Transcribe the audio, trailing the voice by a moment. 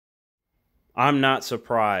I'm not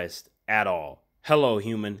surprised at all. Hello,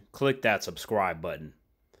 human. Click that subscribe button.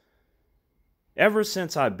 Ever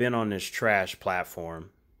since I've been on this trash platform,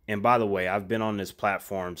 and by the way, I've been on this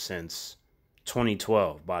platform since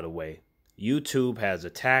 2012, by the way, YouTube has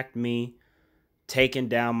attacked me, taken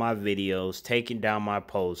down my videos, taken down my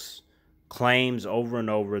posts, claims over and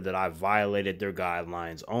over that I violated their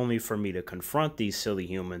guidelines, only for me to confront these silly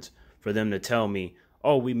humans, for them to tell me,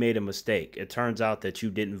 oh, we made a mistake. It turns out that you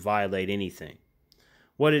didn't violate anything.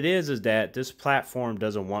 What it is that this platform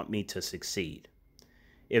doesn't want me to succeed.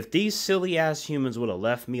 If these silly ass humans would have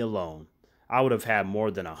left me alone, I would have had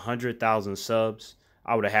more than 100,000 subs.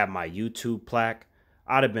 I would have had my YouTube plaque.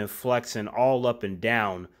 I'd have been flexing all up and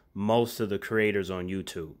down most of the creators on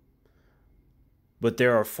YouTube. But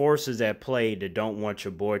there are forces at play that don't want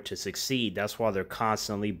your boy to succeed. That's why they're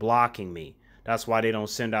constantly blocking me. That's why they don't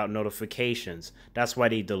send out notifications. That's why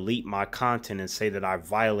they delete my content and say that I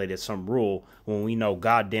violated some rule when we know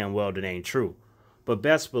goddamn well that ain't true. But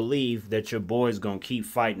best believe that your boy's gonna keep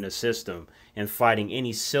fighting the system and fighting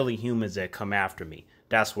any silly humans that come after me.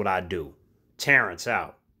 That's what I do. Terrence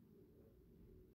out.